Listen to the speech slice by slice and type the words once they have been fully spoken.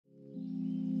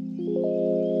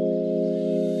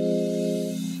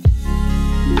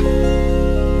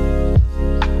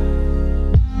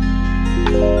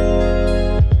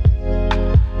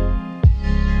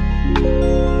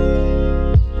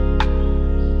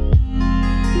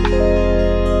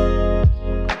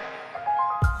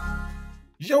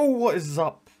What is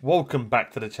up? Welcome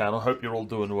back to the channel. Hope you're all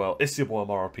doing well. It's your boy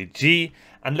MRPG,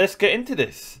 and let's get into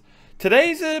this.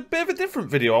 Today's a bit of a different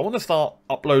video. I want to start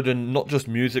uploading not just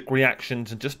music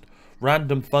reactions and just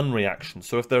random fun reactions.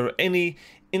 So if there are any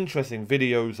interesting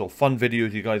videos or fun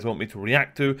videos you guys want me to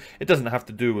react to, it doesn't have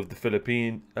to do with the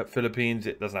Philippines.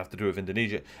 It doesn't have to do with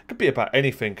Indonesia. It could be about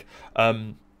anything.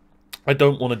 I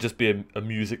don't want to just be a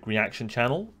music reaction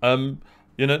channel.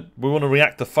 You know, we want to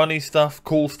react to funny stuff,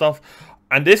 cool stuff.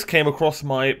 And this came across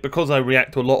my, because I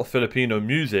react to a lot of Filipino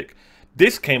music,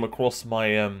 this came across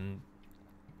my,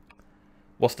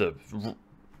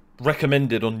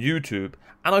 recommended on YouTube.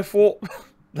 And I thought,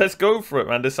 let's go for it,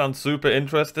 man. This sounds super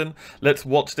interesting. Let's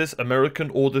watch this.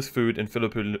 American orders food in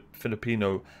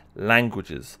Filipino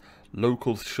languages.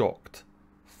 Locals shocked.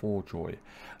 For joy.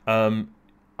 I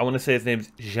want to say his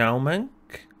name's xiaomanyc.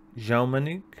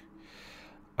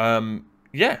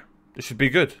 Yeah, it should be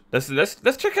good. Let's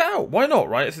check it out. Why not,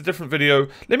 right? It's a different video.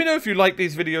 Let me know if you like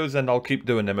these videos and I'll keep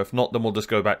doing them. If not, then we'll just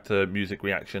go back to music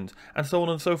reactions and so on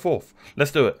and so forth.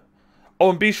 Let's do it. Oh,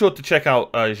 and be sure to check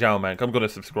out xiaomanyc. I'm going to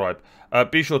subscribe.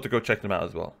 Be sure to go check them out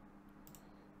as well.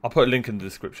 I'll put a link in the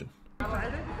description.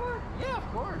 Yeah, of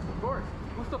course.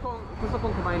 Gusto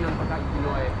kong kumain ng pagkain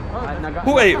Pinoy.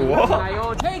 Who ate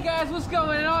what? Hey guys, what's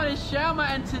going on? It's Xiaoma,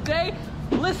 and today,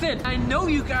 listen, I know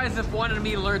you guys have wanted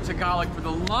me to learn Tagalog for the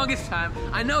longest time.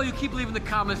 I know you keep leaving the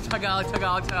comments, Tagalog.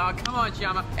 Come on,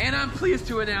 Xiaoma. And I'm pleased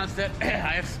to announce that I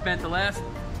have spent the last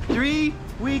 3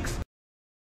 weeks.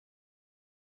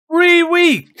 3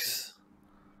 weeks?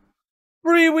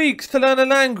 3 weeks to learn a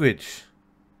language?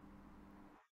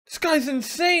 This guy's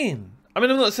insane. I mean,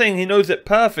 I'm not saying he knows it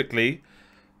perfectly.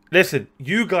 Listen,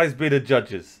 you guys be the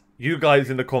judges. You guys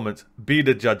in the comments, be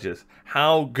the judges.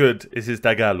 How good is his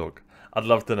Tagalog? I'd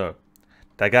love to know.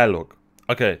 Tagalog.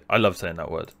 Okay, I love saying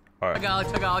that word. Alright.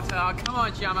 Tagalog. Come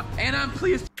on, Xiaoma. And I'm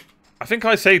pleased I think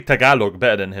I say Tagalog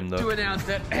better than him, though. to announce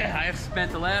that I have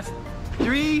spent the last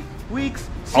 3 weeks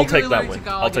I'll take that learning one.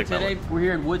 Tagalog. I'll take that Today, one. we're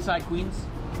here in Woodside, Queens,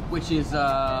 which is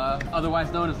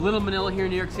otherwise known as Little Manila here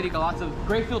in New York City. Got lots of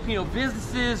great Filipino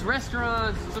businesses,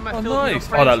 restaurants, some of my Filipino nice.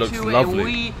 friends Oh, that looks too. lovely. And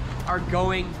we are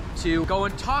going to go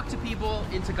and talk to people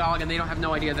in Tagalog, and they don't have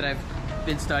no idea that I've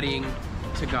been studying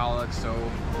Tagalog, so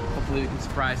hopefully we can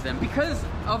surprise them. Because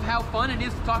of how fun it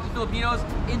is to talk to Filipinos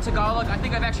in Tagalog, I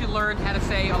think I've actually learned how to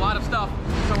say a lot of stuff.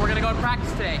 So we're gonna go and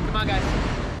practice today. Come on, guys.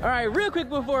 All right, real quick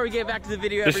before we get back to the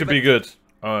video. This should be good.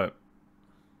 Alright.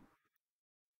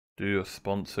 Do your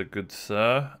sponsor, good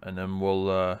sir, and then we'll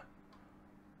okay.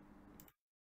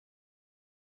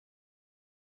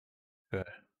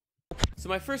 So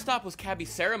my first stop was Cabby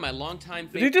Sarah, my longtime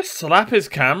Did he just slap his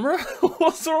camera?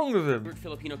 What's wrong with him? favorite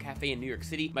Filipino cafe in New York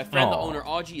City. My friend, the Aw. owner,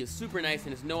 Audrey, is super nice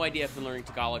and has no idea I've been learning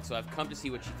Tagalog, so I've come to see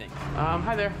what she thinks.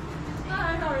 Hi there.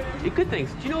 Hi, how are you? Good,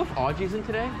 thanks. Do you know if Audrey's in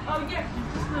today? Oh, yeah, she's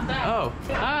just in the back. Oh,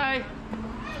 hi.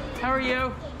 How are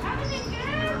you? Everything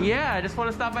good? Yeah, I just want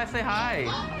to stop by and say hi.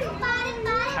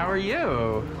 How are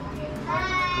you?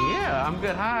 Yeah, I'm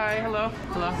good. Hi. Hello.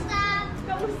 Hello.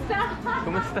 Kamusta?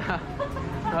 Kumusta?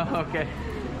 Oh, okay.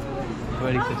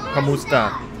 What is this? Kamusta?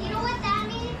 You know what that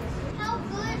means? How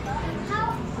good?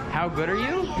 How good are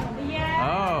you? Yeah.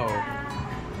 Oh.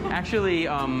 Actually,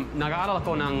 nag-aaral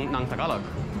ako ng Tagalog.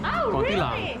 Oh, Konti really?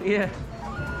 lang. Yeah.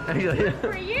 Actually.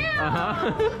 For you? Uh-huh.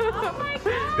 Oh my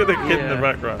God. Got a kid in the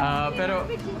background. Pero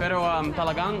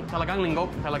talagang linggo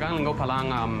pa lang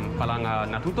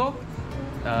natuto.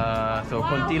 So Wow,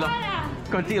 konti lang. Mara.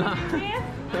 Konti lang. Yes?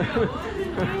 You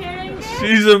hearing this?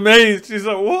 She's amazed. She's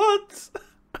like, what?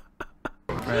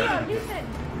 Leo, listen.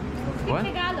 Speak What?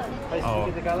 Tagalog. Oh,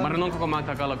 marunong ko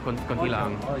mag-Tagalog konti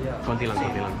lang. Konti lang.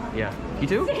 Yeah. You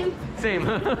too? Same. Same.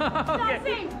 Okay.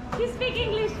 Same. You speak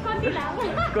English, konti lang.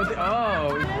 Konti.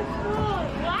 Oh. That's cool.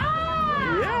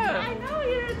 Wow. Yeah. I know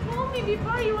you told me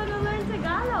before you want to learn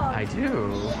Tagalog. I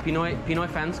do. Pinoy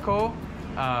fans ko,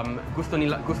 gusto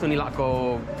nila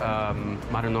ako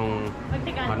marunong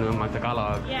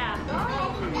mag-Tagalog. Yeah.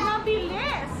 Oh,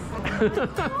 mabilis.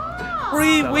 Oh.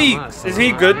 3 weeks. Is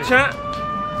he good, chat?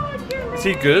 Is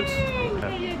he good?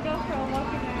 There you go from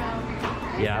walking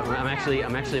around. Yeah,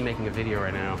 I'm actually making a video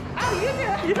right now. Oh,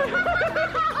 you do?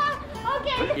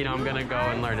 Okay. You know, I'm gonna go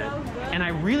and learn it. And I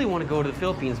really want to go to the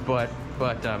Philippines, but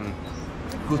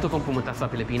gusto kong pumunta sa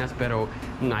Pilipinas, pero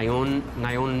ngayon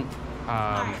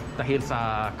dahil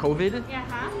sa COVID,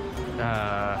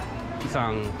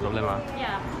 isang problema.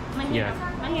 Yeah. Yeah.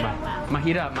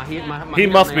 Mahirap. Mahirap. He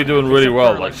must be doing really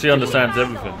well. Like, she understands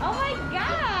everything. Oh my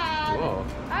God. Whoa.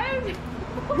 I'm...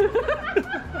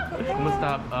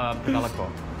 Kumusta Tagalog ko?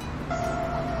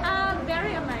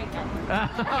 Very American.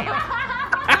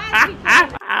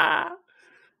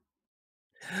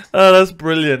 Oh, that's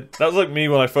brilliant. That was like me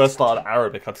when I first started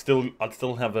Arabic. I'd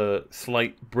still have a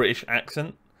slight British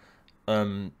accent.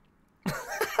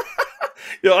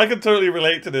 Yeah, I can totally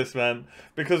relate to this, man.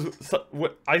 Because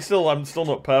I'm still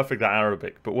not perfect at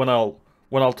Arabic, but when I'll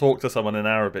talk to someone in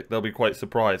Arabic, they'll be quite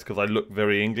surprised because I look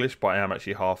very English, but I am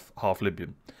actually half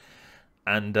Libyan,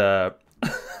 and they'll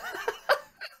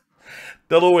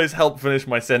always help finish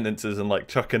my sentences and like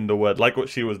chuck in the word, like what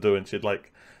she was doing. She'd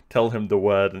like tell him the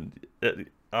word, and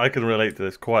I can relate to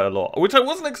this quite a lot, which I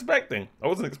wasn't expecting. I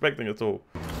wasn't expecting at all.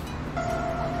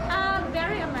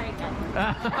 Very American.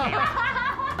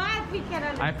 But we can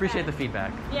understand. I appreciate the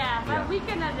feedback. Yeah, but we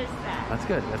can understand. That's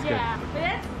good. That's Yeah,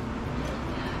 but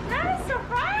that is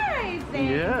surprising.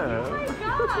 Yeah. Oh my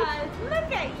God!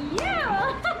 Look at you.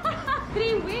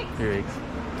 3 weeks. good. 3 weeks.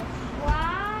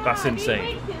 Wow. That's insane.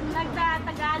 3 weeks,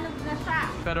 nagta-Tagalog na siya.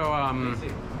 Pero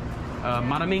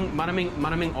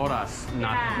maraming oras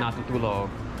Yeah. natutulog.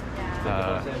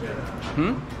 Yeah.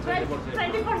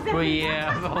 24/7. Well,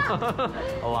 yeah,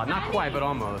 a lot. Not quite, but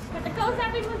almost.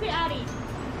 Kausapin mo si Ari.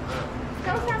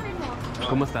 Kausapin mo.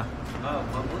 Kumusta?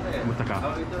 Kumusta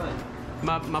ka?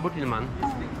 Mabuti naman.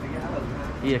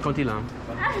 Yeah, konti lang.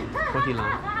 Konti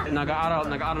lang. Nag-aaral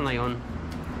na yon.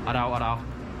 Araw-araw.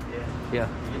 Yeah.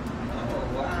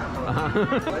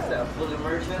 What's that, full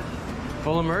immersion?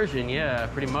 Full immersion, yeah,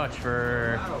 pretty much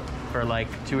for like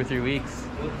 2 or 3 weeks.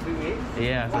 2 or 3 weeks?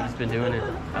 Yeah, so I've just been doing it.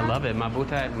 I love it.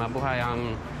 Mabuhay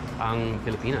ang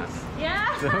Pilipinas. Yeah.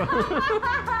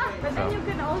 But then you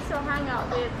can also hang out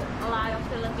with a lot of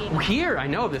Filipinos. Here, I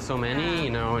know there's so many, you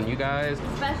know, and you guys.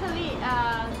 Especially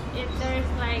if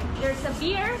there's a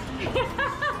beer.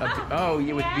 Oh,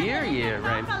 yeah, with beer, yeah,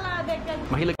 right.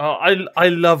 Mahilig. Oh, I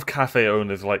love cafe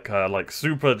owners like her, like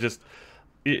super just.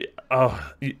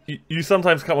 You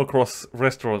sometimes come across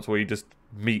restaurants where you just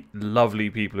meet lovely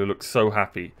people who look so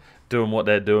happy doing what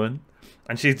they're doing,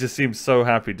 and she just seems so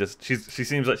happy. She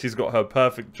seems like she's got her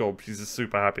perfect job. She's just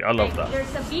super happy. I love that.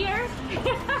 There's a beer.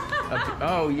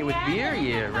 Oh, yeah, with beer,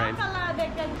 yeah, right.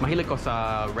 Mahilig ko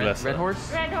sa red horse. Red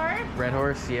horse. Red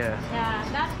horse, yeah. Yeah,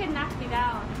 that can knock me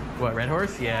down. What, red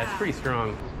horse? Yeah, it's pretty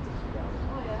strong.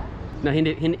 Oh yeah. No,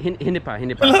 hindi pa.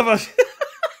 I love her.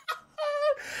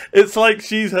 It's like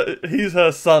he's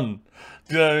her son.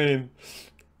 Do you know what I mean?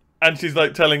 And she's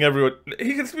like telling everyone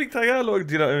he can speak Tagalog.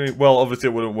 Do you know what I mean? Well, obviously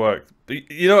it wouldn't work. But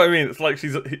you know what I mean? It's like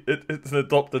it's an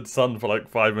adopted son for like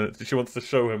 5 minutes. She wants to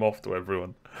show him off to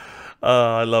everyone.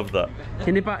 I love that.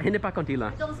 Hindi pa konti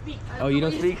lang. I don't speak. Oh, you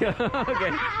don't speak?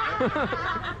 Okay.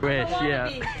 Wish, yeah.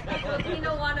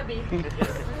 Filipino wannabe. Speak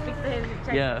to him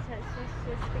Chinese. Yeah.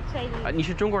 Speak Chinese. 你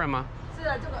是中国人吗？是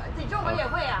的，你中文也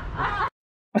会啊。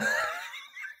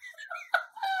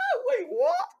 Wait,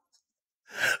 what?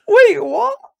 Wait,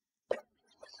 what?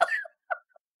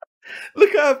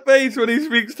 Look at her face when he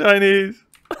speaks Chinese.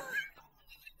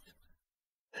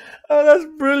 Oh, that's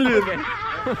brilliant.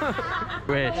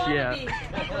 Wish, yeah.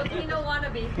 Filipino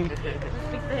wannabe. Speak to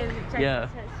him Chinese. Yeah.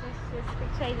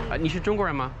 Speak Chinese. 你是中国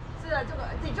人吗？是的，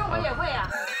你中文也会啊。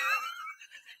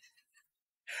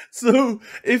 So,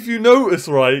 if you notice,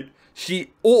 right,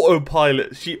 she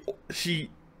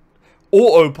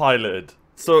autopiloted.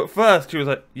 So at first she was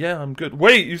like, "Yeah, I'm good."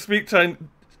 Wait, you speak Chinese?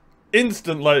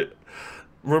 Instant like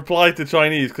reply to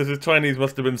Chinese because his Chinese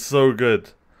must have been so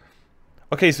good.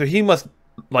 Okay, so he must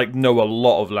like know a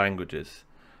lot of languages.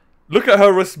 Look at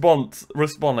her response.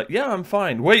 Respond like, "Yeah, I'm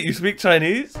fine." Wait, you speak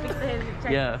Chinese? Speak to him Chinese.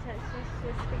 Yeah.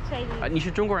 Speak Chinese. 你是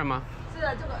中国人吗？是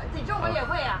的，你中文也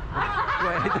会啊。好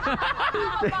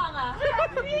棒啊！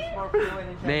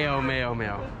没有。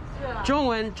中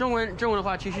文的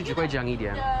话，其实只会讲一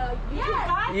点。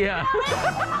Yeah.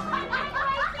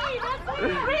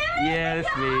 Yes,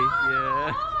 me.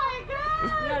 Yeah.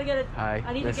 You gotta get it. Hi.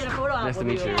 I need to get a photo Nice to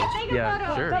meet you. Take a Yeah,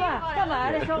 photo. sure. Come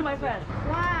on, let's show my friend.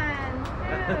 1,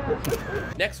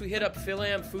 2. Next, we hit up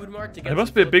Philam Food Mart to get It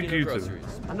must some be a big Filipino YouTube.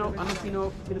 groceries. Ano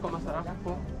pinakamasarap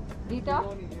po?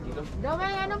 Dito? Daw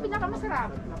may anong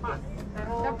pinakamasarap?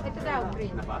 Ito daw,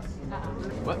 green.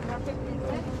 What?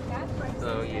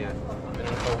 Oh yeah.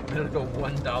 I'm gonna go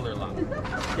 $1 lot.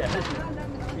 Yeah.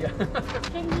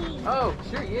 Can he? Oh,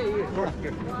 sure. Yeah. Of course.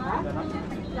 Here.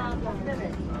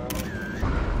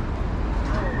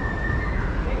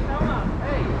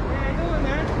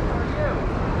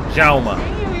 Xiaoma.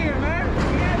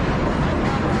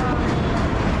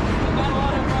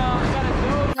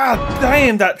 God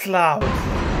damn, that's loud. I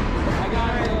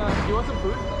got. Do you want some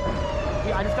food?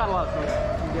 Yeah, I just got a lot of food.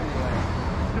 You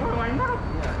give me away.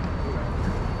 Yeah.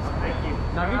 Thank you.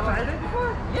 Now, have you tried it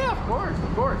before? Yeah, of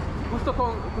course. gusto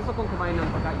kong kumain ng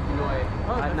pagkain Pinoy.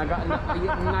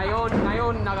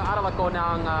 Ngayon nag-aaral ako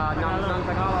ng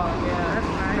Tagalog.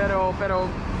 Yeah.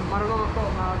 Pero marunong ako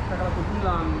mag-Tagalog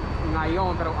lang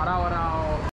ngayon, pero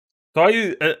araw-araw. So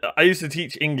I used to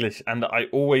teach English, and I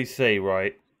always say,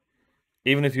 right,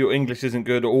 even if your English isn't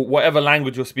good or whatever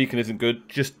language you're speaking isn't good,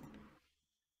 just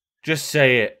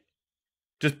say it.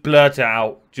 Just blurt it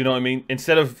out. Do you know what I mean?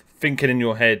 Instead of thinking in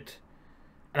your head.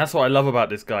 And that's what I love about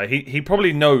this guy. He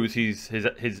probably knows his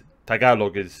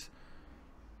Tagalog is,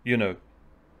 you know,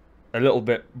 a little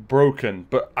bit broken,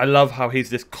 but I love how he's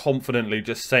just confidently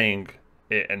just saying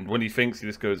it, and when he thinks, he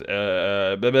just goes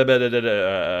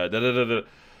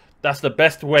That's the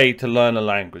best way to learn a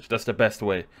language. That's the best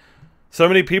way. So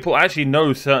many people actually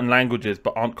know certain languages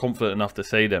but aren't confident enough to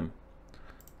say them.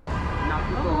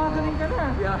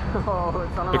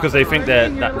 Because they think they're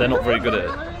not very good at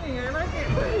it.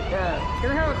 Yeah. Can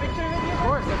I have a picture with you? Of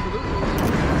course, absolutely.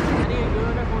 I need to go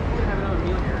to have another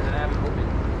meal here that I haven't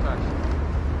opened.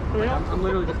 I'm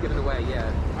literally just giving it away, yeah.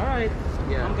 Alright.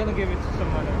 Yeah. I'm gonna give it to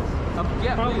someone else.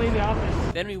 Yeah, Probably in the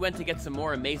office. Then we went to get some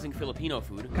more amazing Filipino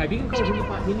food. Kaibigan ko,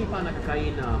 hindi pa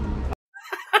nakakain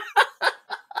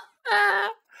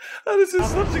Oh, this is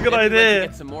such a good Then we went to idea.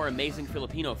 get some more amazing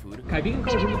Filipino food. Kaibigan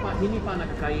ko, hindi pa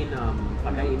nakakain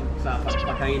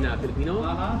pagkain na Filipino.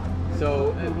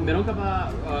 So, meron ka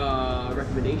ba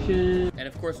recommendation? And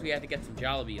of course we had to get some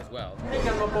Jollibee as well.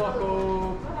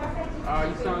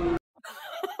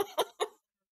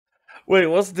 Wait,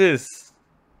 what's this?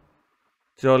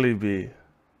 Jollibee.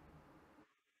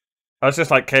 That's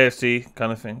just like KFC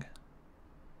kind of thing.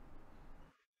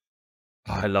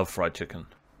 Oh, I love fried chicken.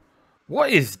 What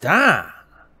is that?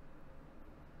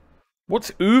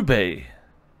 What's ube?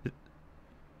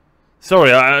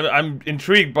 Sorry, I'm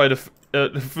intrigued by the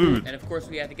food. And of course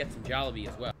we had to get some Jollibee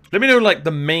as well. Let me know like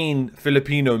the main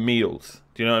Filipino meals.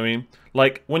 Do you know what I mean?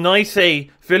 Like when I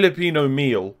say Filipino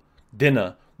meal,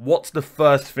 dinner, what's the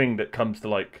first thing that comes to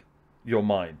like your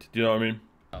mind? Do you know what I mean?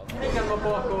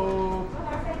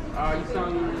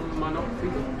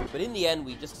 But in the end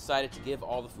we just decided to give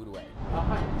all the food away.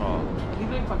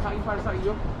 Libreng pagkain para sa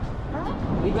iyo?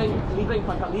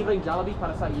 Libreng Jollibee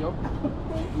para sa iyo?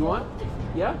 You want?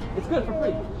 Yeah? It's good for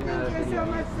free. Thank you so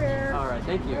much, sir. Alright,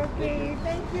 thank you. Okay,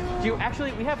 thank you. Do you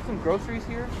actually, we have some groceries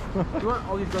here. Do you want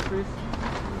all these groceries?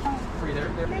 Free there.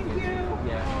 Thank you.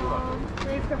 Yeah, you're welcome.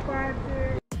 Praise the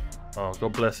Father. Oh,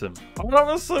 God bless him. Oh, that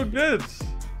was so good.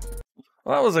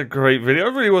 Well, that was a great video. I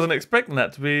really wasn't expecting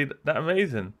that to be that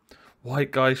amazing. White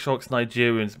guy shocks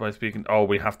Nigerians by speaking. Oh,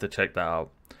 we have to check that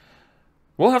out.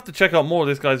 We'll have to check out more of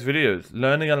this guy's videos.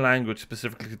 Learning a language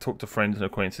specifically to talk to friends and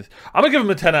acquaintances. I'm gonna give him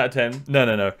a 10 out of 10.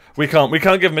 No. We can't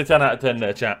give him a 10 out of 10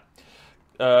 there, chat.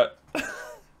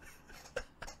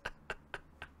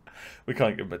 We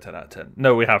can't give him a 10 out of 10.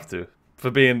 No, we have to.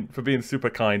 For being super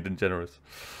kind and generous.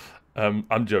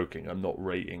 I'm joking. I'm not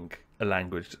rating a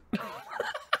language.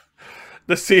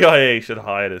 The CIA should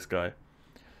hire this guy.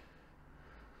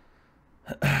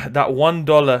 That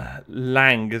 $1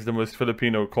 lang is the most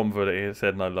Filipino convo that he has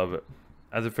said, and I love it.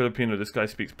 As a Filipino, this guy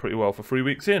speaks pretty well for 3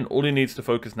 weeks in. All he needs to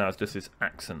focus now is just his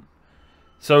accent.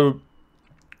 So,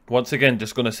 once again,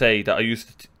 just going to say that I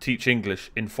used to teach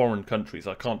English in foreign countries.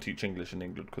 I can't teach English in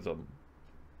England because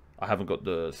I haven't got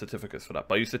the certificates for that.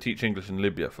 But I used to teach English in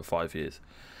Libya for 5 years.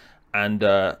 And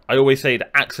I always say the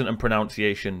accent and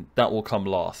pronunciation, that will come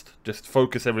last. Just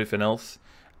focus everything else,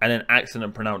 and then accent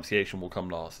and pronunciation will come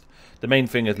last. The main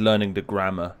thing is learning the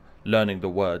grammar, learning the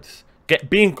words,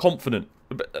 being confident.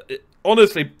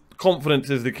 Honestly, confidence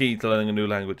is the key to learning a new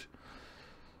language.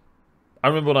 I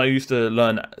remember when I used to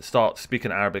start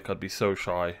speaking Arabic, I'd be so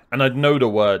shy, and I'd know the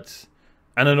words,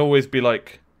 and I'd always be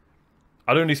like,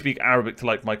 I'd only speak Arabic to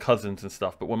like my cousins and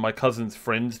stuff, but when my cousins'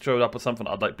 friends showed up or something,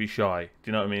 I'd like be shy. Do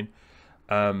you know what I mean?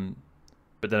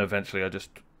 But then eventually I just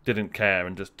didn't care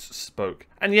and just spoke.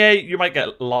 And yeah, you might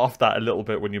get laughed at a little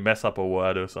bit when you mess up a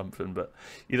word or something, but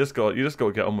you just got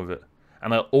to get on with it.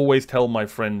 And I always tell my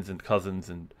friends and cousins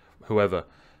and whoever,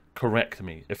 correct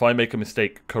me. If I make a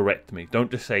mistake, correct me. Don't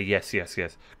just say yes, yes,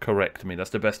 yes. Correct me. That's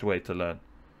the best way to learn.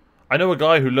 I know a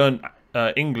guy who learned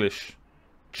English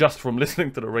just from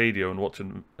listening to the radio and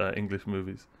watching English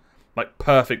movies. Like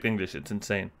perfect English. It's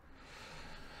insane.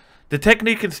 The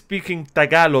technique in speaking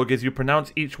Tagalog is you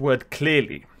pronounce each word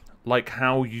clearly, like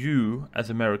how you, as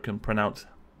American, pronounce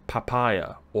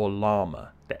papaya or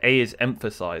llama. The A is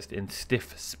emphasized in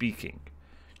stiff speaking.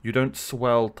 You don't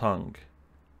swell tongue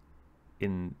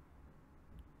in...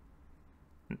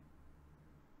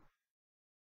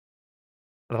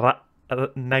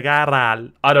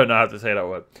 Nagaral. I don't know how to say that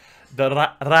word. The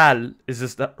ral is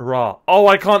just that ra. Oh,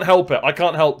 I can't help it. I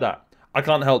can't help that. I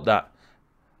can't help that.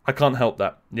 I can't help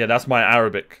that. Yeah, that's my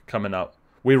Arabic coming out.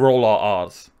 We roll our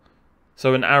R's.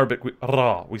 So in Arabic, we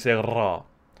say ra.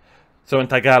 So in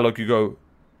Tagalog, you go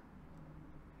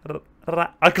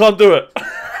ra. I can't do it.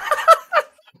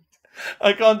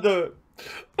 I can't do it.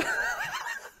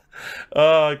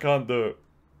 Oh, I can't do it.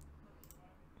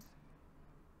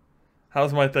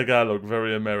 How's my Tagalog?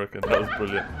 Very American. That was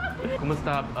brilliant.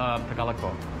 Kumusta Tagalog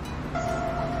ko?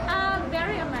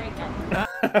 Very American.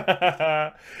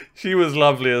 She was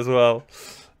lovely as well.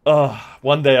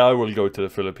 One day I will go to the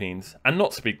Philippines and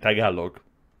not speak Tagalog,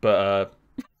 but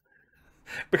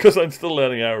because I'm still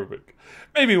learning Arabic.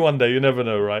 Maybe one day, you never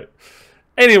know, right?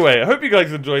 Anyway, I hope you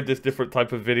guys enjoyed this different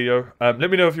type of video. Let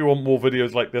me know if you want more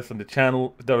videos like this on the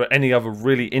channel. If there are any other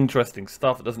really interesting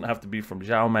stuff. It doesn't have to be from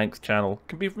xiaomanc's channel. It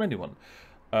can be from anyone.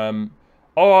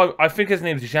 I think his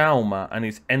name's Xiaoma and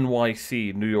he's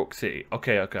NYC, New York City.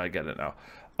 Okay, I get it now.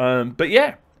 But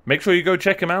yeah, make sure you go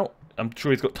check him out. I'm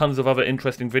sure he's got tons of other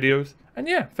interesting videos. And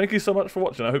yeah, thank you so much for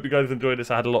watching. I hope you guys enjoyed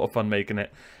this. I had a lot of fun making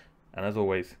it. And as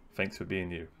always, thanks for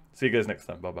being you. See you guys next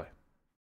time. Bye-bye.